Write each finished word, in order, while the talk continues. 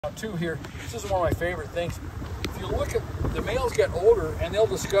Too here, this is one of my favorite things. If you look at the males get older and they'll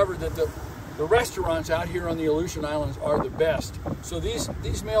discover that the restaurants out here on the Aleutian Islands are the best. So these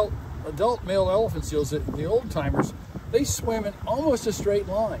adult male elephant seals, the old timers, they swim in almost a straight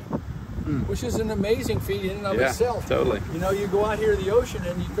line, which is an amazing feat in and of itself. Totally. You know, you go out here to the ocean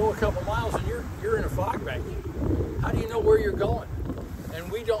and you go a couple miles and you're in a fog bank. How do you know where you're going?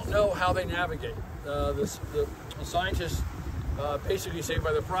 And we don't know how they navigate. The scientists basically say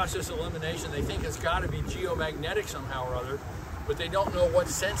by the process of elimination, they think it's got to be geomagnetic somehow or other, but they don't know what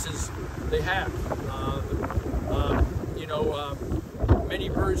senses they have. Many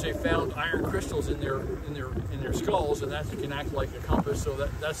birds, they found iron crystals in their skulls, and that can act like a compass, so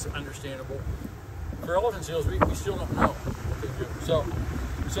that's understandable. For elephant seals, we still don't know what they do.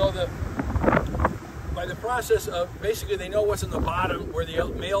 So by the process of, basically they know what's in the bottom where the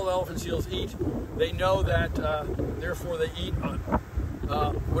male elephant seals eat. They know that, therefore they eat on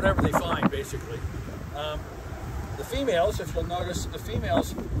whatever they find, basically. The females, if you'll notice, the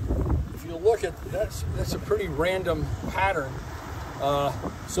females, if you look at, that's a pretty random pattern.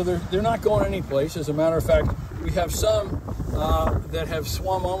 So they're not going any place. As a matter of fact, we have some that have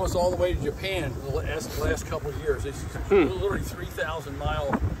swum almost all the way to Japan the last couple of years. It's literally 3,000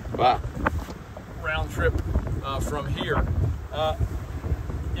 mile round trip from here.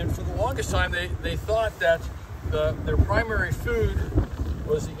 And for the longest time, they thought that their primary food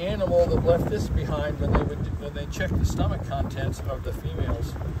was the animal that left this behind when they checked the stomach contents of the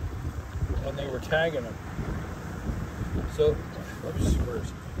females and they were tagging them. So let me see where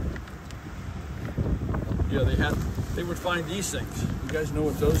is it? Yeah, they would find these things. You guys know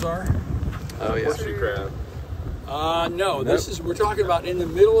what those are? Oh yeah. Horseshoe crab. No. Nope. We're talking about in the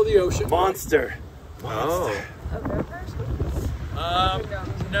middle of the ocean. Monster. Oh.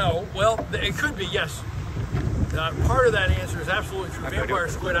 No. Well, it could be, yes. Part of that answer is absolutely true. Vampire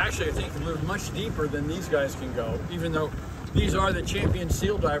squid actually, I think, can live much deeper than these guys can go, even though these are the champion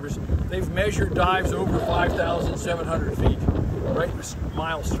seal divers. They've measured dives over 5,700 feet, right,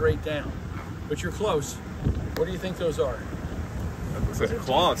 miles straight down. But you're close. What do you think those are? It looks like a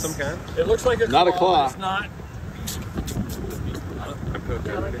claw of some kind. It looks like a claw. Not a claw. It's not.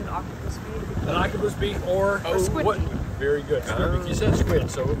 Like an octopus beak? An octopus beak or a squid beak. Very good. You said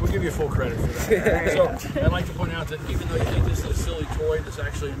squid, so we'll give you full credit for that. So I'd like to point out that even though you think this is a silly toy, it's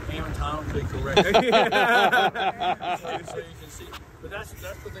actually an anatomically correct. So you can see. But that's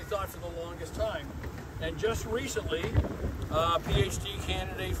what they thought for the longest time. And just recently, a PhD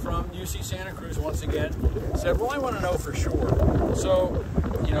candidate from UC Santa Cruz once again said, well, I want to know for sure. So,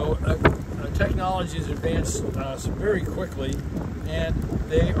 technology has advanced very quickly, and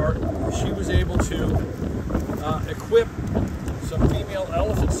she was able to equip some female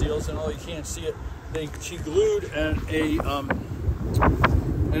elephant seals, and although you can't see it, she glued an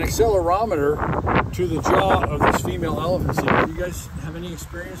accelerometer to the jaw of this female elephant seal. Do you guys have any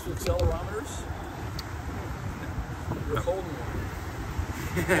experience with accelerometers? You're holding one.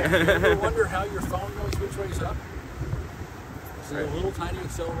 Do you ever wonder how your phone knows which way's up? It's a little tiny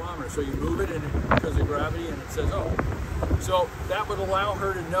accelerometer, so you move it and because of gravity, and it says, oh. So that would allow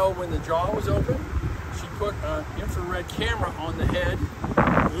her to know when the jaw was open. She put an infrared camera on the head,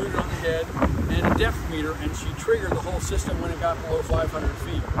 glued it on the head, and a depth meter, and she triggered the whole system when it got below 500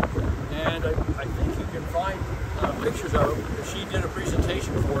 feet. And I think you can find pictures of it. She did a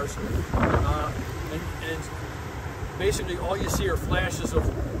presentation for us, and basically all you see are flashes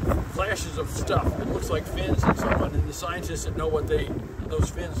of stuff. It looks like fins and so on, and the scientists that know what those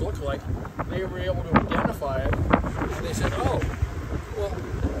fins look like, they were able to identify it, and they said, oh, well,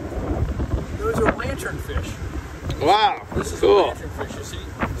 those are lanternfish. Wow, this is cool. A lanternfish. You see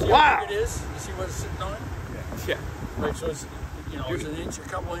Wow. how big it is? You see what it's sitting on? Yeah. Right, so it's it's a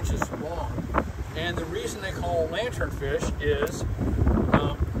couple inches long. And the reason they call lanternfish is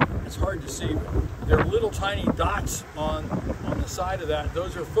it's hard to see. They're little tiny dots on the side of that.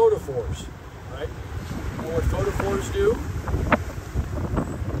 Those are photophores, right? You know what photophores do?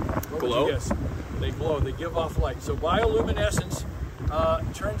 What Glow? Would you guess? They glow. They give off light. So bioluminescence,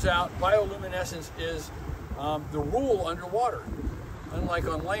 turns out bioluminescence is the rule underwater. Unlike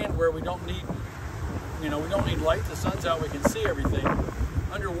on land where we don't need, we don't need light. The sun's out, we can see everything.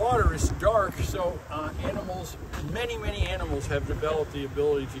 Underwater is dark, so many animals have developed the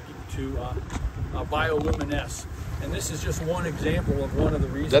ability to bioluminesce. And this is just one example of one of the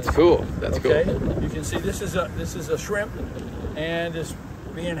reasons. That's cool. That's cool. You can see this is a shrimp, and it's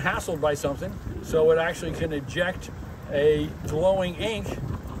being hassled by something, so it actually can eject a glowing ink.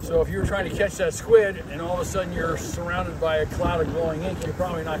 So if you're trying to catch that squid, and all of a sudden you're surrounded by a cloud of glowing ink, you're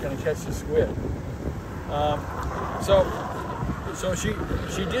probably not going to catch the squid. So So she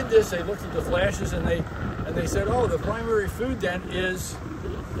did this. They looked at the flashes and they said, oh, the primary food then is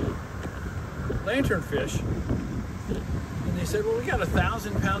lanternfish. And they said, well, we got a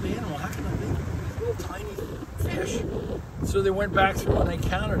 1,000-pound animal. How can it be these little tiny fish? So they went back through and they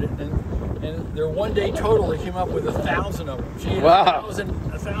counted it, and their one-day total, they came up with 1,000 of them. She had Wow. 1,000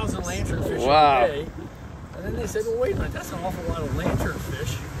 lanternfish Wow. a day. And then they said, well, wait a minute, that's an awful lot of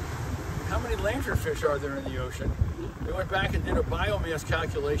lanternfish. How many lanternfish are there in the ocean? They went back and did a biomass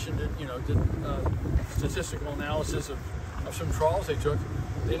calculation, did statistical analysis of some trawls they took.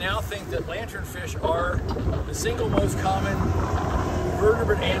 They now think that lanternfish are the single most common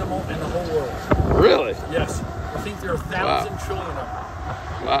vertebrate animal in the whole world. Really? Yes. I think there are 1,000 trillion of them.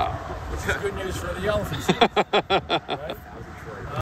 Wow. Which is good news for the elephant seals, right?